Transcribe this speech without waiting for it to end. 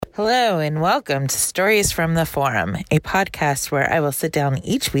Hello and welcome to Stories from the Forum, a podcast where I will sit down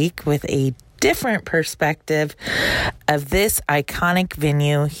each week with a different perspective of this iconic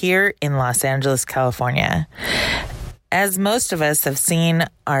venue here in Los Angeles, California. As most of us have seen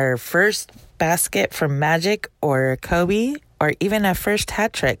our first basket from Magic or Kobe, or even a first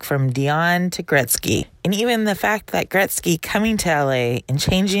hat trick from Dion to Gretzky. And even the fact that Gretzky coming to LA and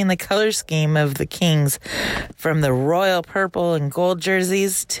changing the color scheme of the Kings from the royal purple and gold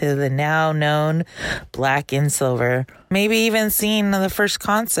jerseys to the now known black and silver. Maybe even seeing the first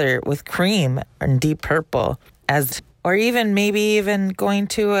concert with Cream and Deep Purple, or even going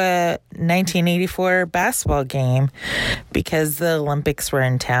to a 1984 basketball game because the Olympics were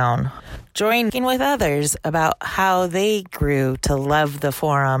in town. Joining with others about how they grew to love the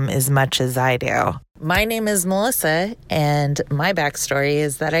Forum as much as I do. My name is Melissa, and my backstory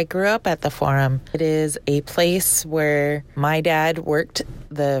is that I grew up at the Forum. It is a place where my dad worked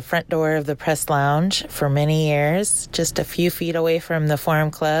the front door of the press lounge for many years, just a few feet away from the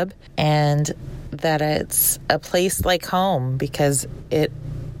Forum Club, and that it's a place like home because it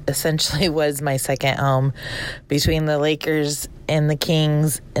essentially was my second home between the Lakers and the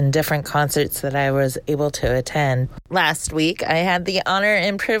Kings and different concerts that I was able to attend. Last week, I had the honor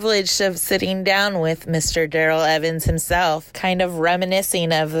and privilege of sitting down with Mr. Daryl Evans himself, kind of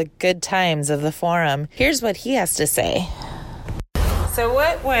reminiscing of the good times of the Forum. Here's what he has to say. So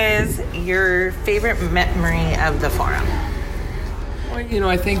what was your favorite memory of the Forum? Well,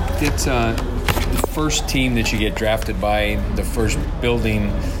 I think it's the first team that you get drafted by, the first building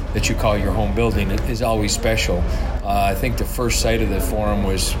that you call your home building is always special. I think the first sight of the Forum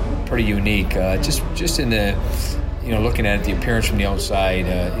was pretty unique. Just in the, looking at it, the appearance from the outside,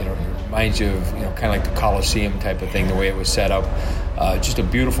 it reminds you of, kind of like the Coliseum type of thing, the way it was set up. Just a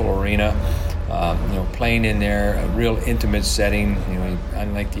beautiful arena. Playing in there, a real intimate setting.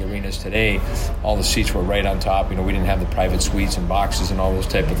 Unlike the arenas today, all the seats were right on top. We didn't have the private suites and boxes and all those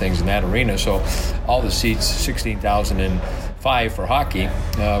type of things in that arena. So all the seats, 16,005 for hockey,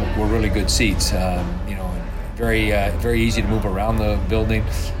 were really good seats. Very easy to move around the building.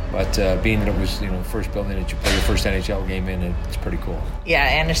 But being that it was, the first building that you play your first NHL game in, it's pretty cool. Yeah,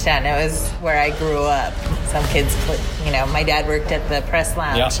 I understand. It was where I grew up. Some kids, my dad worked at the press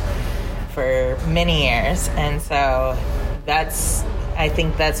lounge. Yeah. For many years, and so I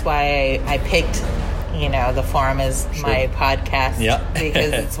think that's why I picked the Forum as my podcast. Yeah.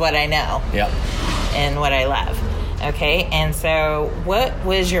 Because it's what I know. Yeah. And what I love. Okay, and so what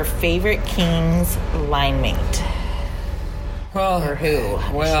was your favorite Kings line mate? Well, or who?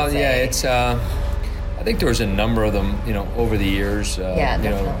 Well, yeah, it's I think there was a number of them over the years.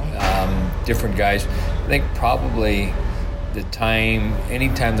 Definitely. Different guys. I think probably any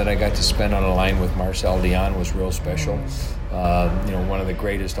time that I got to spend on a line with Marcel Dionne was real special. One of the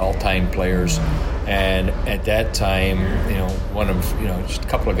greatest all-time players, and at that time, one of just a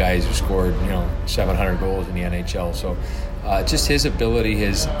couple of guys who scored 700 goals in the NHL. So, just his ability,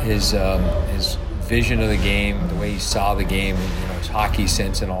 his vision of the game, the way he saw the game, his hockey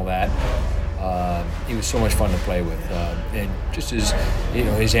sense and all that. He was so much fun to play with, and just his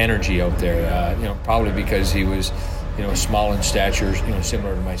energy out there. Probably because he was small in stature,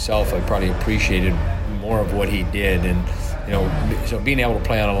 similar to myself, I probably appreciated more of what he did, and so being able to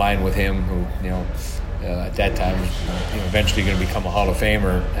play on a line with him, who at that time was eventually going to become a Hall of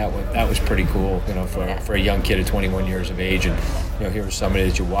Famer, that was pretty cool, for a young kid at 21 years of age, and here was somebody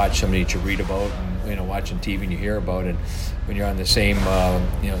that you watch, somebody that you read about, and watching TV and you hear about, and when you're on the same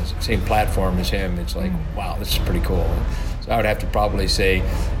same platform as him, it's like, wow, this is pretty cool. So I would have to probably say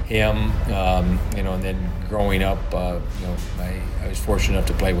him, and then growing up, I was fortunate enough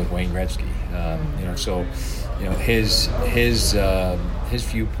to play with Wayne Gretzky. His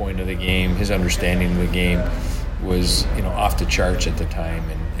viewpoint of the game, his understanding of the game was off the charts at the time,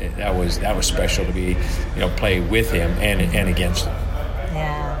 and that was special to be play with him and against him.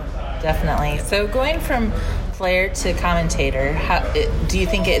 Yeah, definitely. So going from player to commentator, do you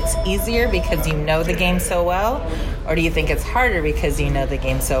think it's easier because you know the game so well, or do you think it's harder because you know the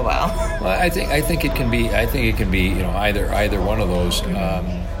game so well? Well, I think it can be either one of those.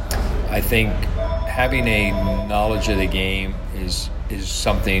 I think having a knowledge of the game is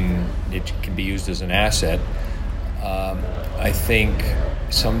something that can be used as an asset. I think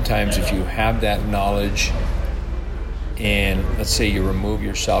sometimes if you have that knowledge, and let's say you remove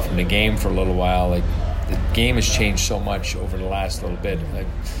yourself from the game for a little while, like the game has changed so much over the last little bit. Like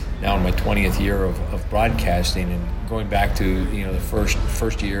now in my 20th year of broadcasting, and going back to the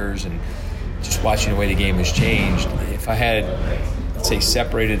first years and just watching the way the game has changed. If I had say,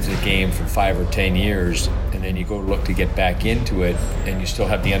 separated the game for 5 or 10 years, and then you go look to get back into it, and you still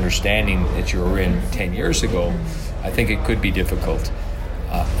have the understanding that you were in 10 years ago, I think it could be difficult.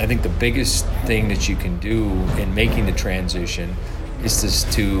 I think the biggest thing that you can do in making the transition is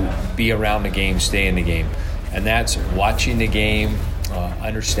just to be around the game, stay in the game. And that's watching the game,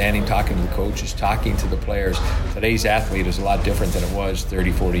 understanding, talking to the coaches, talking to the players. Today's athlete is a lot different than it was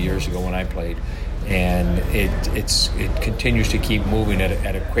 30, 40 years ago when I played. And it continues to keep moving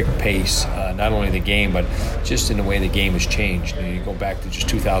at a quick pace, not only the game, but just in the way the game has changed. You go back to just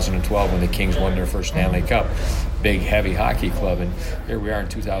 2012 when the Kings won their first Stanley Cup, big, heavy hockey club, and here we are in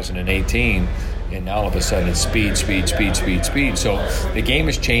 2018, and now all of a sudden it's speed. So the game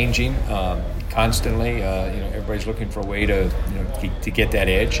is changing constantly. Everybody's looking for a way to get that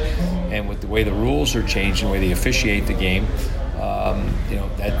edge, and with the way the rules are changing, the way they officiate the game,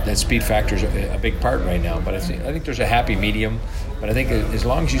 that speed factor is a big part right now. But I think there's a happy medium. But I think as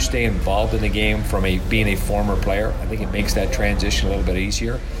long as you stay involved in the game from being a former player, I think it makes that transition a little bit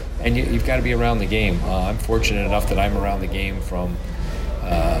easier. And you've got to be around the game. I'm fortunate enough that I'm around the game from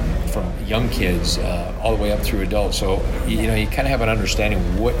young kids all the way up through adults. So you kind of have an understanding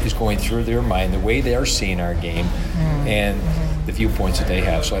of what is going through their mind, the way they're seeing our game, and the viewpoints that they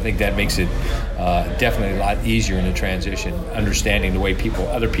have. So I think that makes it definitely a lot easier in the transition, understanding the way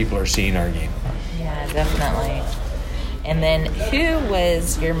other people are seeing our game. Yeah, definitely. And then, who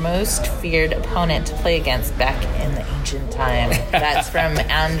was your most feared opponent to play against back in the ancient time? That's from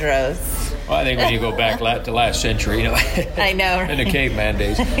Andros. Well, I think when you go back to last century, I know, right? In the caveman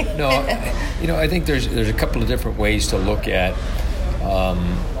days. No, I think there's a couple of different ways to look at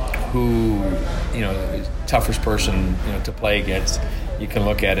who, toughest person, to play against. You can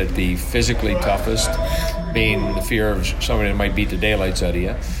look at it the physically toughest, being the fear of somebody that might beat the daylights out of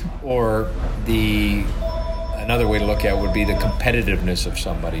you, or another way to look at it would be the competitiveness of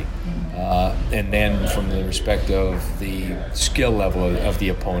somebody. And then from the respect of the skill level of the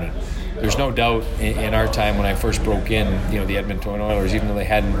opponent. There's no doubt in our time when I first broke in, the Edmonton Oilers, even though they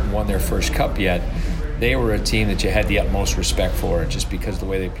hadn't won their first cup yet, they were a team that you had the utmost respect for, just because of the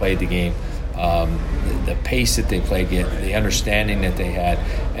way they played the game, the pace that they played, the understanding that they had,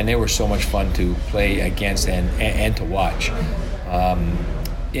 and they were so much fun to play against and to watch.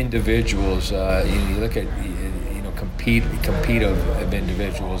 Individuals, you look at compete of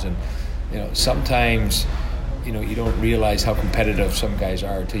individuals, and sometimes you don't realize how competitive some guys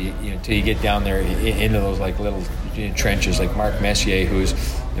are till you get down there into those like little trenches, like Mark Messier, who's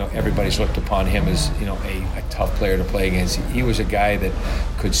everybody's looked upon him as a tough player to play against. He was a guy that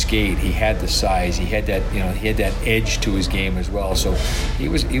could skate. He had the size. He had that he had that edge to his game as well. So he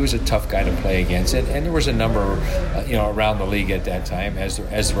was a tough guy to play against. And there was a number around the league at that time, as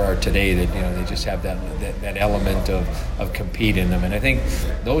there are today, that they just have that element of compete in them. And I think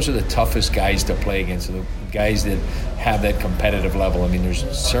those are the toughest guys to play against, the guys that have that competitive level. I mean, there's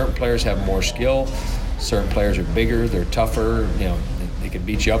certain players have more skill. Certain players are bigger, they're tougher, they can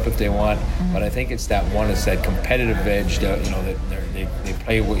beat you up if they want. Mm-hmm. But I think it's that competitive edge that they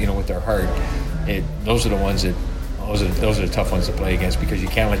play with their heart. Those are the ones those are the tough ones to play against, because you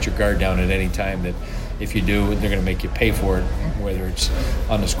can't let your guard down at any time. That if you do, they're going to make you pay for it, whether it's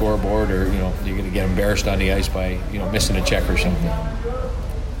on the scoreboard or you're going to get embarrassed on the ice by missing a check or something.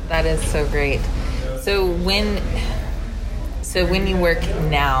 That is so great. So when you work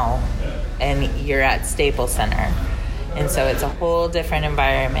now, and you're at Staples Center, and so it's a whole different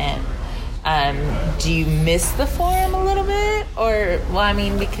environment. Do you miss the Forum a little bit?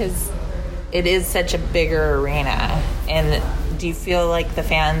 Because it is such a bigger arena, and do you feel like the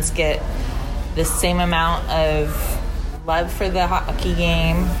fans get the same amount of love for the hockey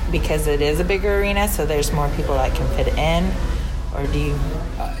game because it is a bigger arena, so there's more people that can fit in? Or do you...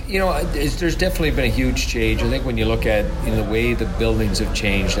 there's definitely been a huge change. I think when you look at the way the buildings have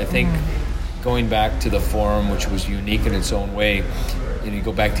changed, I think going back to the Forum, which was unique in its own way, you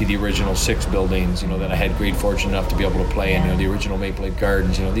go back to the original 6 buildings, that I had great fortune enough to be able to play in, the original Maple Leaf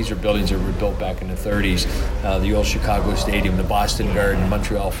Gardens. These are buildings that were built back in the 30s, the old Chicago Stadium, the Boston Garden,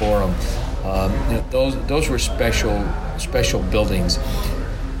 Montreal Forum. Those were special buildings.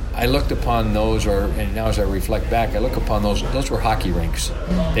 I looked upon those, and now as I reflect back, I look upon those were hockey rinks.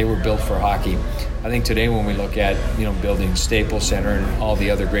 They were built for hockey. I think today when we look at, building Staples Center and all the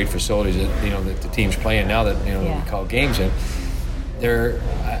other great facilities that, that the team's playing now that, that we call games in,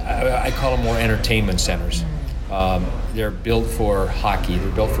 I call them more entertainment centers. They're built for hockey.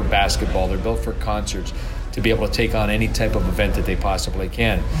 They're built for basketball. They're built for concerts, to be able to take on any type of event that they possibly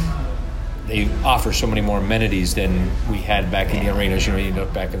can. they offer so many more amenities than we had back in the arenas. You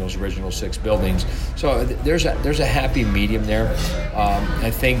look back in those original 6 buildings. So there's a happy medium there.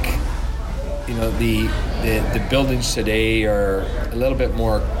 I think the buildings today are a little bit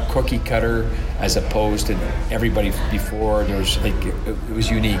more cookie cutter as opposed to everybody before. There's it was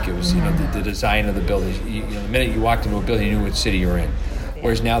unique. It was the design of the buildings. The minute you walked into a building, you knew what city you were in.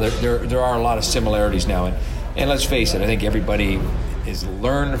 Whereas now there are a lot of similarities now, and let's face it, I think everybody is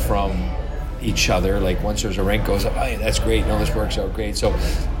learned from each other. Like once there's a rink goes up, oh, yeah, that's great. No, this works out great. So,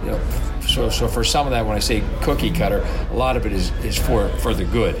 so for some of that, when I say cookie cutter, a lot of it is for the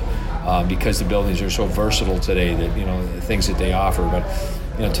good. Because the buildings are so versatile today, that the things that they offer.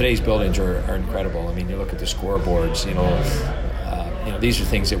 But today's buildings are incredible. I mean, you look at the scoreboards. These are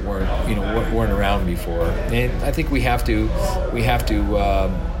things that weren't around before. And I think we have to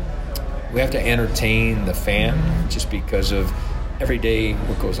entertain the fan, just because of every day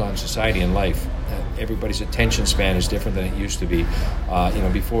what goes on in society and life. Everybody's attention span is different than it used to be.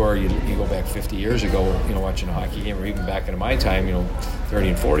 Before you go back 50 years ago, watching a hockey game, or even back into my time, 30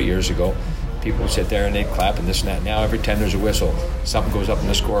 and 40 years ago, people would sit there and they'd clap and this and that. Now every time there's a whistle, something goes up on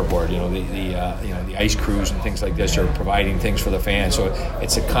the scoreboard. The ice crews and things like this are providing things for the fans. So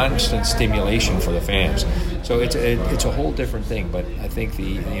it's a constant stimulation for the fans. So it's a whole different thing. But I think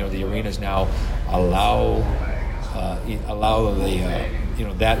the arenas now allow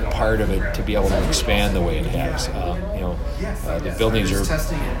that part of it to be able to expand the way it has. The buildings are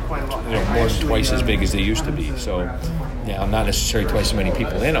more than twice as big as they used to be. So, not necessarily twice as many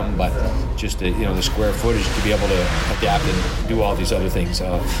people in them, but just the square footage to be able to adapt and do all these other things.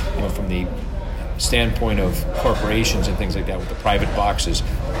 From the standpoint of corporations and things like that, with the private boxes,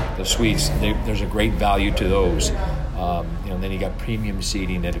 the suites, there's a great value to those. Then you got premium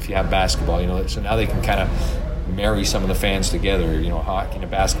seating that if you have basketball, so now they can kind of marry some of the fans together. Hockey and a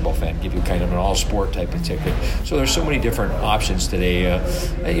basketball fan, give you kind of an all-sport type of ticket. So there's so many different options today.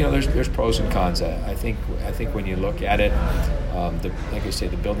 There's pros and cons. I think when you look at it, like I say,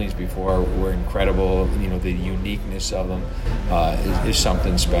 the buildings before were incredible. The uniqueness of them is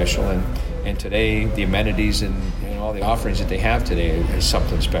something special, and today the amenities and all the offerings that they have today is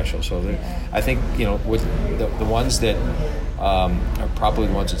something special. So I think with the ones that are probably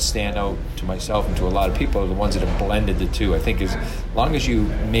the ones that stand out to myself and to a lot of people are the ones that have blended the two. I think as long as you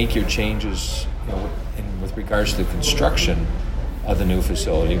make your changes with regards to the construction of the new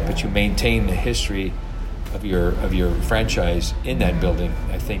facility, but you maintain the history of your franchise in that building,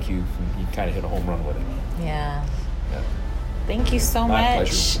 I think you kind of hit a home run with it. Yeah. Thank you so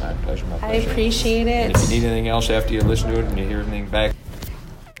much. My pleasure. I appreciate it. And if you need anything else after you listen to it and you hear anything back,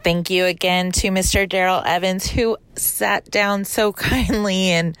 thank you again to Mr. Daryl Evans, who sat down so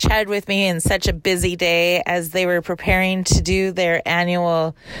kindly and chatted with me in such a busy day as they were preparing to do their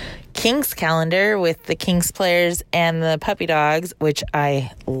annual Kings calendar with the Kings players and the puppy dogs, which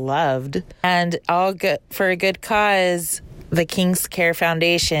I loved. And all good for a good cause, the Kings Care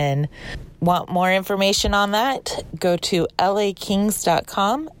Foundation. Want more information on that? Go to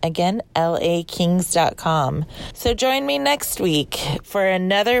lakings.com. Again, lakings.com. So join me next week for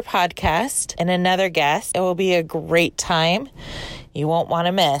another podcast and another guest. It will be a great time. You won't want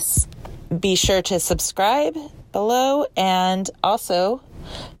to miss. Be sure to subscribe below and also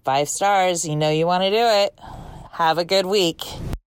 5 stars. You know you want to do it. Have a good week.